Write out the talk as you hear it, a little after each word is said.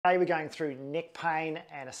Today we're going through neck pain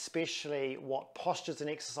and especially what postures and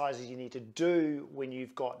exercises you need to do when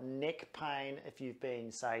you've got neck pain if you've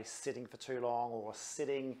been, say, sitting for too long or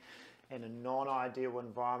sitting in a non-ideal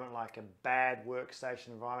environment like a bad workstation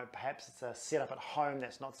environment. Perhaps it's a setup at home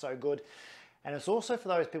that's not so good. And it's also for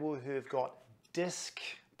those people who have got disc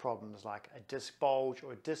problems like a disc bulge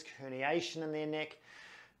or a disc herniation in their neck.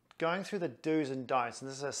 Going through the do's and don'ts,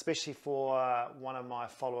 and this is especially for one of my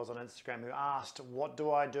followers on Instagram who asked, what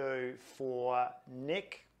do I do for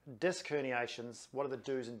neck disc herniations? What are the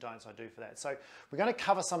do's and don'ts I do for that? So we're going to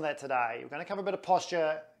cover some of that today. We're going to cover a bit of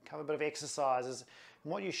posture, cover a bit of exercises,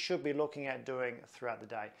 and what you should be looking at doing throughout the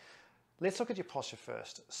day. Let's look at your posture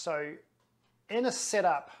first. So in a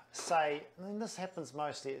setup, say, and this happens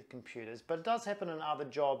mostly at computers, but it does happen in other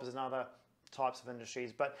jobs and other types of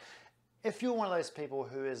industries, but if you're one of those people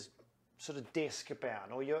who is sort of desk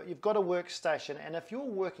bound or you've got a workstation, and if you're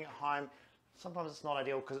working at home, sometimes it's not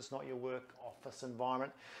ideal because it's not your work office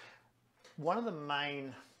environment. One of the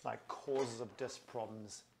main causes of disc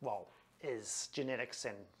problems, well, is genetics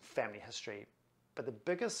and family history. But the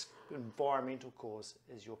biggest environmental cause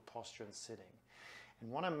is your posture and sitting.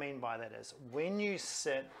 And what I mean by that is when you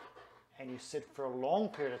sit and you sit for a long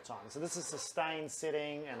period of time, so this is sustained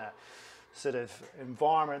sitting and a sort of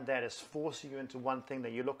environment that is forcing you into one thing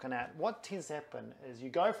that you're looking at, what tends to happen is you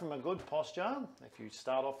go from a good posture, if you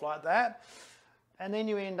start off like that, and then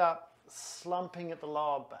you end up slumping at the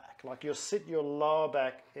lower back. Like you'll sit your lower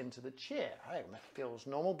back into the chair. Hey, it feels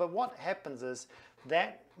normal, but what happens is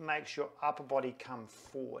that makes your upper body come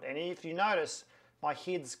forward. And if you notice, my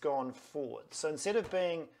head's gone forward. So instead of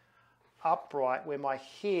being upright, where my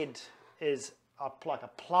head is up like a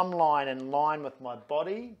plumb line in line with my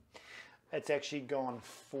body, it's actually gone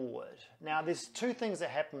forward. Now there's two things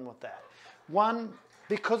that happen with that. One,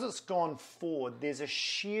 because it's gone forward, there's a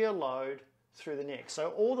shear load through the neck.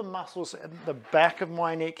 So all the muscles at the back of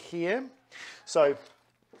my neck here, so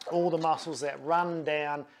all the muscles that run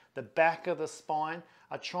down the back of the spine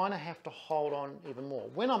are trying to have to hold on even more.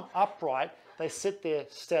 When I'm upright, they sit there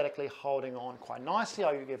statically holding on quite nicely.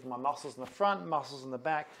 I give my muscles in the front, muscles in the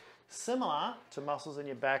back, similar to muscles in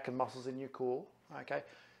your back and muscles in your core, okay?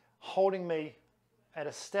 Holding me at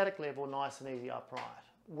a static level, nice and easy upright.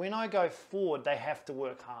 When I go forward, they have to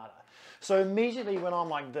work harder. So immediately when I'm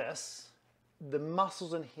like this, the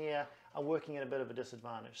muscles in here are working at a bit of a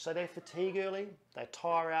disadvantage. So they fatigue early, they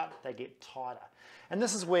tire out, they get tighter. And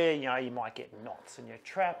this is where you might get knots in your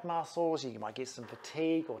trap muscles, you might get some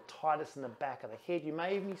fatigue or tightness in the back of the head. You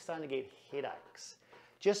may even be starting to get headaches.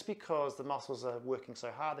 Just because the muscles are working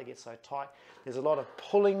so hard, they get so tight. There's a lot of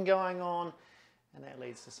pulling going on, and that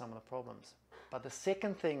leads to some of the problems. But the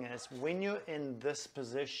second thing is when you're in this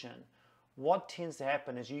position, what tends to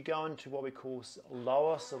happen is you go into what we call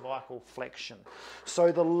lower cervical flexion.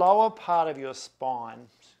 So the lower part of your spine,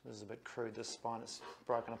 this is a bit crude, this spine is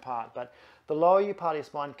broken apart, but the lower part of your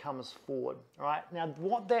spine comes forward, right? Now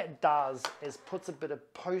what that does is puts a bit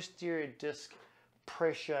of posterior disc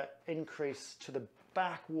pressure increase to the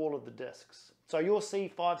back wall of the discs. So you'll see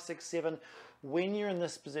 5, 6, 7, when you're in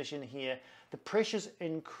this position here, the pressures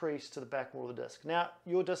increase to the back wall of the disc. Now,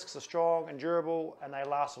 your discs are strong and durable and they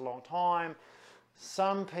last a long time.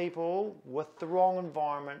 Some people with the wrong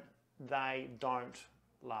environment, they don't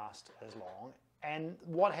last as long. And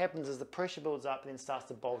what happens is the pressure builds up and then starts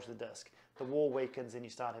to bulge the disc. The wall weakens and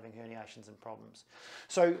you start having herniations and problems.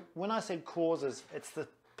 So when I said causes, it's the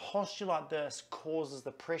posture like this causes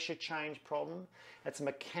the pressure change problem. It's a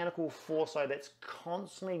mechanical force that's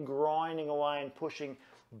constantly grinding away and pushing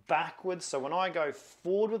backwards. So when I go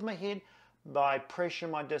forward with my head, my pressure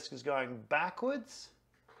in my disc is going backwards,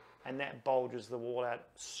 and that bulges the wall out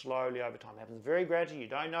slowly over time. It happens very gradually. You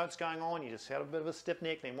don't know what's going on. You just have a bit of a stiff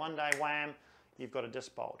neck. Then one day, wham, you've got a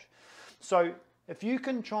disc bulge. So if you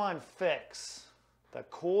can try and fix the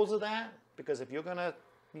cause of that, because if you've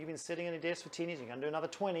been sitting in a desk for 10 years, you're going to do another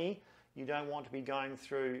 20, you don't want to be going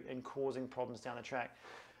through and causing problems down the track.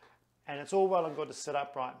 And it's all well and good to sit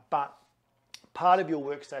upright, but part of your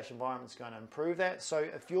workstation environment is going to improve that. So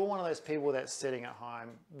if you're one of those people that's sitting at home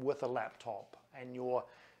with a laptop and you're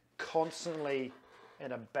constantly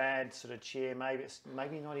in a bad sort of chair,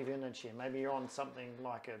 maybe not even in a chair, maybe you're on something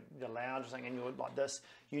like a lounge or something and you're like this,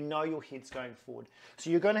 you know your head's going forward. So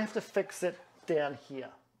you're going to have to fix it down here.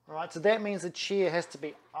 All right, so that means the chair has to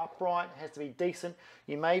be upright, has to be decent.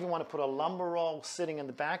 You may even want to put a lumbar roll sitting in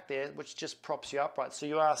the back there, which just props you upright, so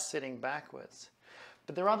you are sitting backwards.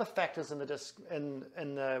 But there are other factors in the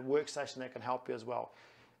workstation that can help you as well.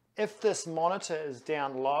 If this monitor is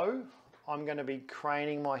down low, I'm going to be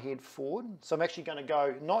craning my head forward. So I'm actually going to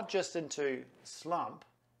go not just into slump,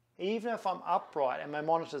 even if I'm upright and my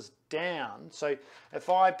monitor's down, so if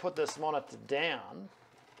I put this monitor down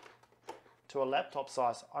to a laptop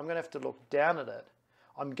size, I'm going to have to look down at it.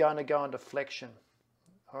 I'm going to go into flexion,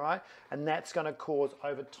 all right? And that's going to cause,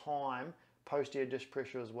 over time, posterior disc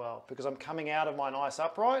pressure as well, because I'm coming out of my nice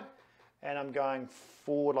upright and I'm going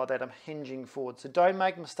forward like that. I'm hinging forward. So don't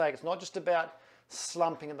make a mistake. It's not just about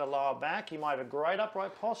slumping in the lower back. You might have a great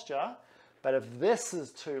upright posture, but if this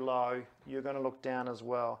is too low, you're going to look down as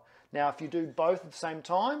well. Now, if you do both at the same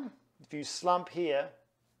time, if you slump here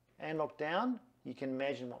and look down, you can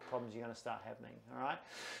imagine what problems you're going to start happening, all right?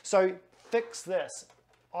 So fix this.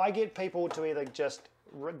 I get people to either just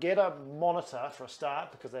get a monitor for a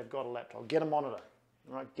start because they've got a laptop. Get a monitor,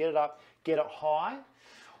 all right? Get it up, get it high,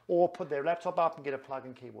 or put their laptop up and get a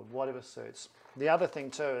plug-in keyboard, whatever suits. The other thing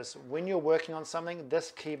too is when you're working on something,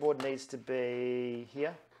 this keyboard needs to be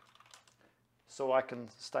here so I can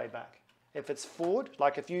stay back. If it's forward,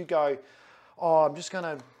 like if you go, oh, I'm just going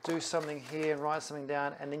to do something here and write something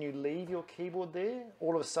down, and then you leave your keyboard there,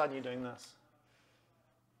 all of a sudden you're doing this.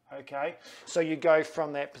 Okay, so you go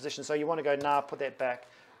from that position. So you want to go, nah, put that back.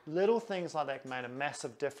 Little things like that made a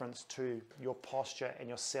massive difference to your posture and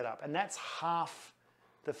your setup, and that's half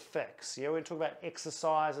the fix. You know, we talk about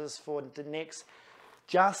exercises for the necks.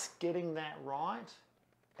 Just getting that right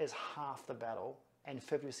is half the battle and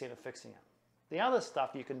 50% of fixing it. The other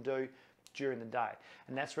stuff you can do during the day,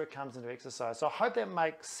 and that's where it comes into exercise. So I hope that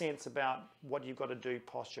makes sense about what you've got to do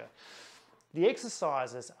posture. The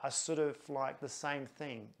exercises are sort of like the same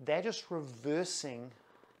thing. They're just reversing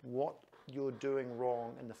what you're doing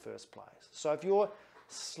wrong in the first place. So if you're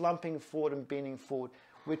slumping forward and bending forward,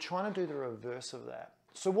 we're trying to do the reverse of that.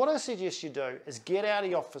 So what I suggest you do is get out of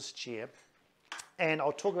your office chair, and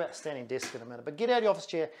I'll talk about standing desk in a minute, but get out of your office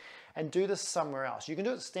chair and do this somewhere else. You can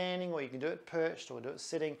do it standing, or you can do it perched, or do it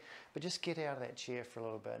sitting, but just get out of that chair for a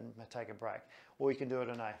little bit and take a break. Or you can do it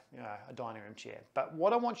in a dining room chair. But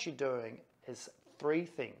what I want you doing is 3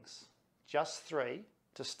 things, just 3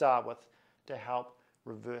 to start with, to help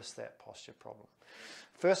reverse that posture problem.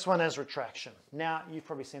 First one is retraction. Now, you've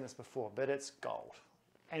probably seen this before, but it's gold.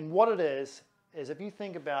 And what it is if you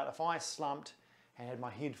think about, if I slumped and had my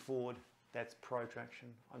head forward, that's protraction.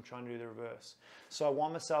 I'm trying to do the reverse. So I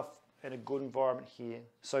want myself in a good environment here.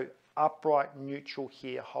 So upright, neutral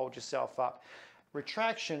here, hold yourself up.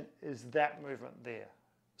 Retraction is that movement there.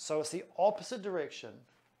 So it's the opposite direction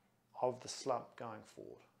of the slump going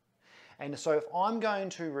forward. And so if I'm going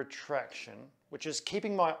to retraction, which is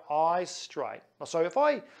keeping my eyes straight. So if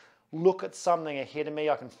I look at something ahead of me,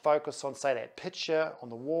 I can focus on, say, that picture on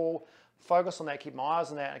the wall, focus on that, keep my eyes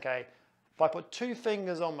on that. Okay, if I put 2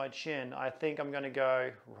 fingers on my chin, I think I'm going to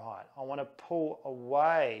go, right, I want to pull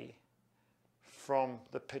away from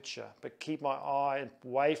the picture, but keep my eye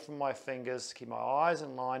away from my fingers, keep my eyes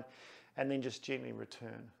in line, and then just gently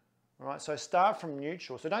return. All right, so start from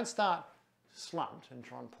neutral. So don't start slumped and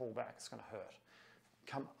try and pull back, it's going to hurt.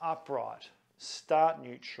 Come upright, start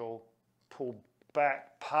neutral, pull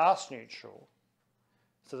back past neutral.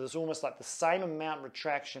 So there's almost like the same amount of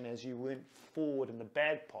retraction as you went forward in the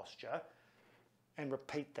bad posture, and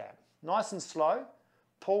repeat that. Nice and slow,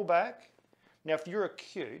 pull back. Now if you're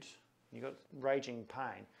acute, you've got raging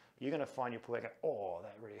pain, you're going to find you pull back, oh,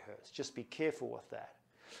 that really hurts. Just be careful with that.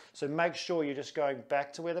 So make sure you're just going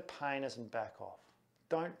back to where the pain is and back off.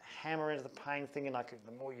 Don't hammer into the pain thinking like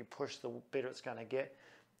the more you push, the better it's going to get.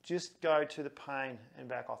 Just go to the pain and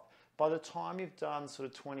back off. By the time you've done sort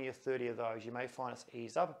of 20 or 30 of those, you may find it's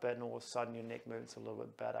eased up a bit, and all of a sudden your neck movement's a little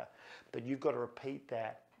bit better. But you've got to repeat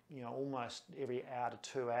that, almost every hour to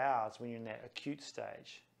 2 hours when you're in that acute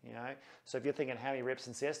stage, So if you're thinking, how many reps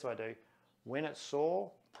and sets do I do? When it's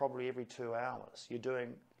sore, probably every 2 hours. You're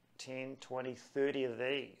doing 10, 20, 30 of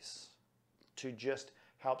these to just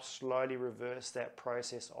help slowly reverse that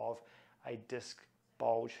process of a disc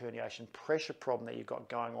bulge herniation pressure problem that you've got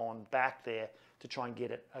going on back there, to try and get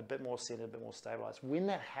it a bit more centered, a bit more stabilized. When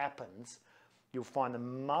that happens, you'll find the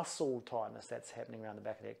muscle tightness that's happening around the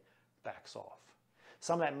back of the neck backs off.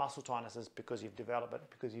 Some of that muscle tightness is because you've developed it,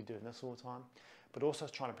 because you're doing this all the time, but also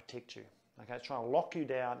it's trying to protect you. Okay, it's trying to lock you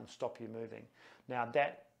down and stop you moving. Now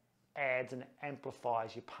that adds and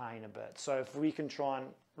amplifies your pain a bit. So if we can try and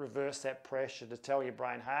reverse that pressure to tell your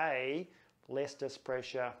brain, hey, less disc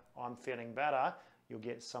pressure, I'm feeling better, you'll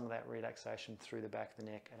get some of that relaxation through the back of the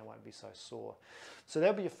neck and it won't be so sore. So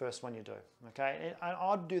that'll be your first one you do, okay? And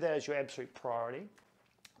I'd do that as your absolute priority.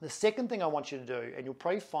 The second thing I want you to do, and you'll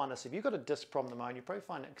probably find this, if you've got a disc problem at the moment, you'll probably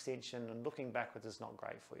find an extension, and looking backwards is not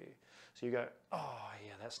great for you. So you go, oh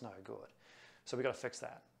yeah, that's no good. So we've got to fix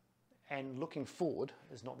that. And looking forward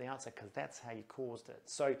is not the answer, because that's how you caused it.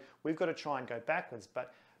 So we've got to try and go backwards,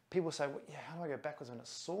 but people say, well, yeah, how do I go backwards when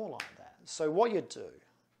it's sore like that? So what you do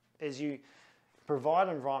is you provide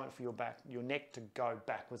an environment for your neck to go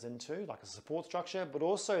backwards into, like a support structure, but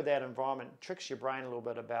also that environment tricks your brain a little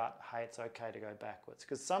bit about, hey, it's okay to go backwards.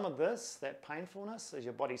 Because some of this, that painfulness, is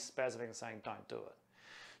your body spasming and saying, don't do it.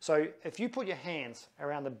 So if you put your hands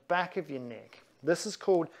around the back of your neck, this is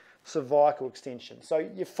called cervical extension. So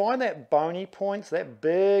you find that bony point, that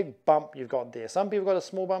big bump you've got there. Some people got a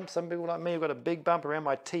small bump, some people like me have got a big bump around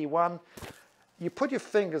my T1. You put your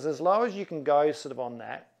fingers as low as you can go sort of on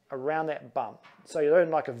that, around that bump. So you're in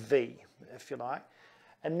like a V, if you like.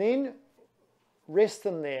 And then rest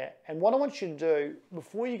them there. And what I want you to do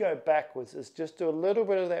before you go backwards is just do a little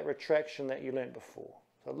bit of that retraction that you learned before.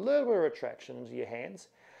 So a little bit of retraction into your hands.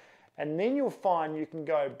 And then you'll find you can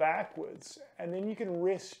go backwards, and then you can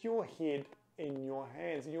rest your head in your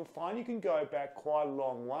hands. And you'll find you can go back quite a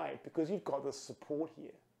long way because you've got the support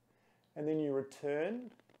here. And then you return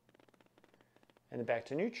and then back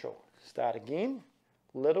to neutral. Start again.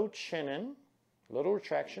 Little chin in, little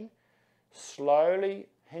retraction, slowly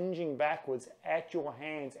hinging backwards at your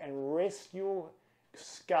hands and rest your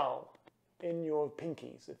skull in your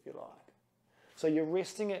pinkies, if you like. So you're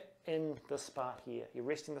resting it in this part here. You're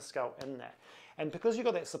resting the skull in that. And because you've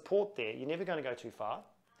got that support there, you're never going to go too far.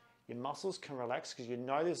 Your muscles can relax because you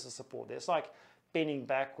know there's a support there. It's like bending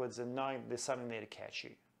backwards and knowing there's something there to catch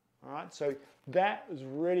you. All right, so that is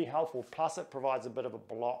really helpful. Plus it provides a bit of a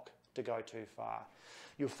block to go too far.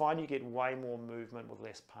 You'll find you get way more movement with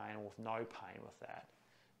less pain or with no pain with that.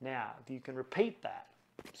 Now, if you can repeat that,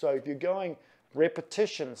 so if you're going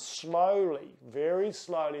repetition slowly, very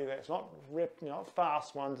slowly, that's not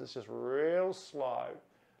fast ones, it's just real slow.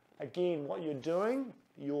 Again, what you're doing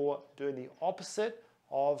the opposite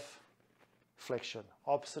of flexion,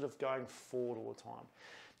 opposite of going forward all the time.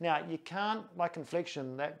 Now, you can't, like in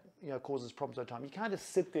flexion, that causes problems over time. You can't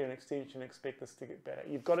just sit there in extension and expect this to get better.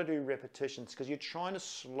 You've got to do repetitions because you're trying to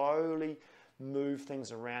slowly move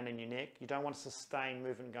things around in your neck. You don't want to sustain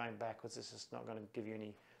movement going backwards. It's just not going to give you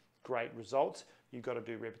any great results. You've got to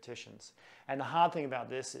do repetitions. And the hard thing about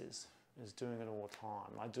this is doing it all the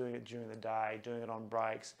time, like doing it during the day, doing it on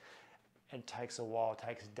breaks. It takes a while, it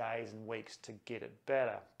takes days and weeks to get it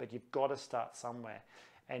better, but you've got to start somewhere.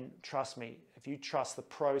 And trust me, if you trust the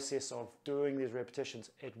process of doing these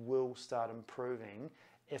repetitions, it will start improving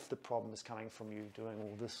if the problem is coming from you doing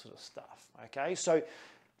all this sort of stuff, okay? So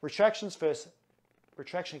retractions first,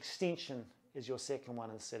 retraction extension is your second one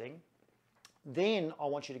in sitting. Then I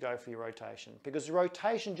want you to go for your rotation because the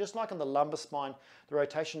rotation, just like in the lumbar spine, the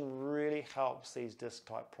rotation really helps these disc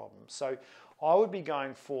type problems. So I would be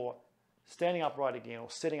going for standing upright again or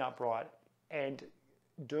sitting upright and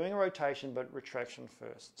doing a rotation but retraction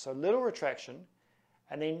first. So little retraction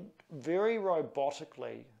and then very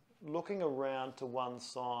robotically looking around to one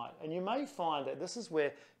side. And you may find that this is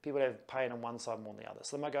where people have pain on one side more than the other.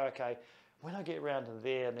 So they might go, okay, when I get around to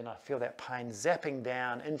there and then I feel that pain zapping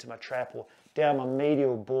down into my trap or down my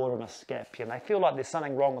medial border of my scapula, and they feel like there's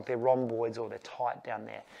something wrong with their rhomboids or they're tight down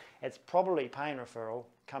there. It's probably pain referral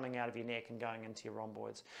coming out of your neck and going into your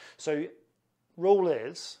rhomboids. So rule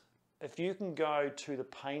is, if you can go to the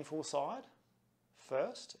painful side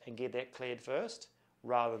first and get that cleared first,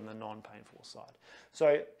 rather than the non-painful side.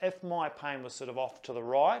 So if my pain was sort of off to the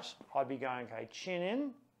right, I'd be going, okay, chin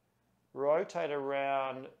in, rotate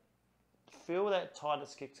around, feel that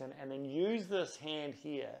tightness kicks in, and then use this hand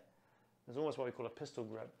here. It's almost what we call a pistol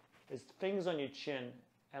grip. It's fingers on your chin,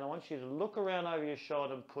 and I want you to look around over your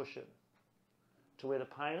shoulder and push it to where the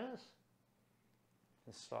pain is,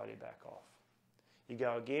 and slowly back off. You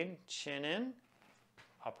go again, chin in,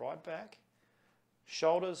 upright back,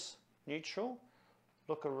 shoulders neutral,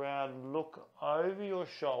 look around, look over your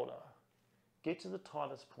shoulder, get to the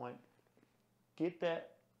tightest point, get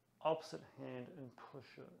that opposite hand and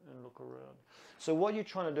push it and look around. So what you're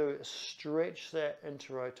trying to do is stretch that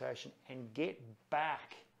into rotation and get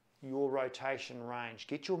back your rotation range.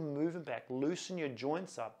 Get your movement back, loosen your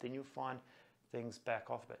joints up, then you'll find things back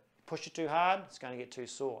off a bit. Push it too hard, it's going to get too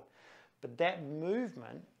sore. But that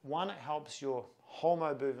movement, one, it helps your whole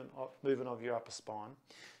movement of your upper spine,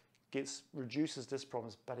 reduces disc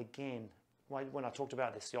problems. But again, when I talked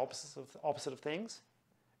about this, the opposite of things,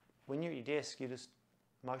 when you're at your desk, you're just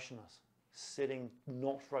motionless, sitting,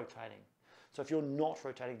 not rotating. So if you're not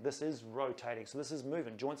rotating, this is rotating. So this is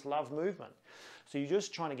movement. Joints love movement. So you're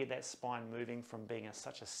just trying to get that spine moving from being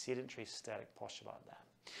such a sedentary, static posture like that.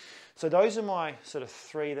 So those are my sort of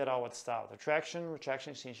three that I would start with: retraction,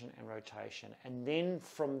 retraction extension, and rotation. And then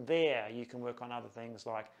from there, you can work on other things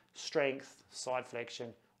like strength, side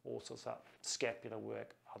flexion, all sorts of scapular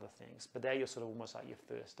work, other things. But they're your sort of almost like your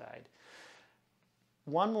first aid.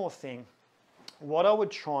 one more thing, what I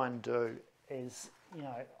would try and do is, you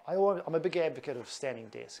know, I'm a big advocate of standing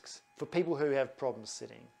desks for people who have problems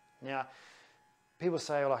sitting. Now, people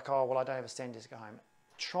say like, oh, well, I don't have a standing desk at home.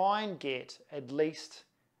 Try and get at least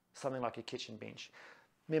something like a kitchen bench.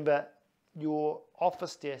 Remember, your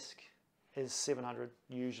office desk is 700,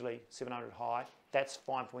 usually 700 high. That's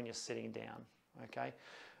fine for when you're sitting down, okay?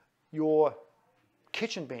 Your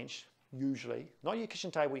kitchen bench, usually, not your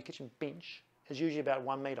kitchen table, your kitchen bench, is usually about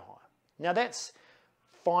 1 meter high. Now that's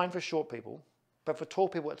fine for short people, but for tall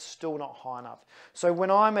people, it's still not high enough. So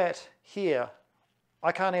when I'm at here,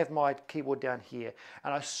 I can't have my keyboard down here,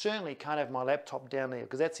 and I certainly can't have my laptop down there,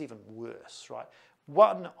 because that's even worse, right?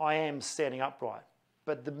 One, I am standing upright,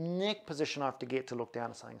 but the neck position I have to get to look down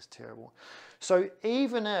at something is terrible. So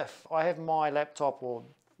even if I have my laptop or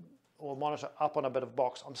monitor up on a bit of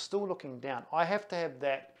box, I'm still looking down. I have to have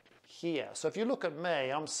that here. So if you look at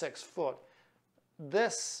me, I'm 6 foot.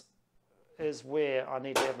 This is where I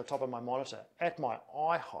need to have the top of my monitor at my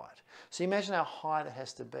eye height. So imagine how high that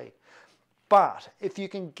has to be. But if you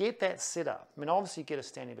can get that set up, I mean, obviously get a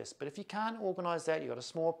standing desk, but if you can't organize that, you've got a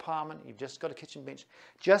small apartment, you've just got a kitchen bench,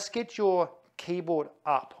 just get your keyboard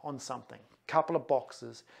up on something, couple of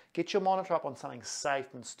boxes, get your monitor up on something safe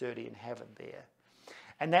and sturdy and have it there.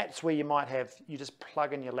 And that's where you might have, you just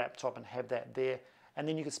plug in your laptop and have that there, and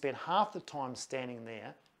then you can spend half the time standing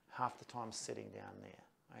there, half the time sitting down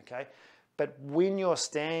there, okay? But when you're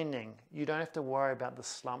standing, you don't have to worry about the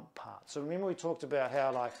slump part. So remember we talked about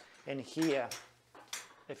how like in here,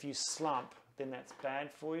 if you slump, then that's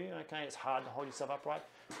bad for you, okay? It's hard to hold yourself upright.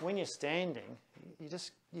 When you're standing,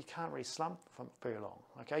 you can't really slump for very long,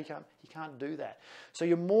 okay? You can't do that. So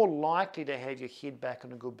you're more likely to have your head back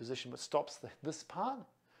in a good position, but stops this part.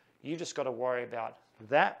 You just got to worry about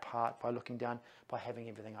that part by looking down, by having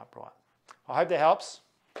everything upright. I hope that helps.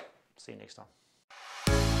 See you next time.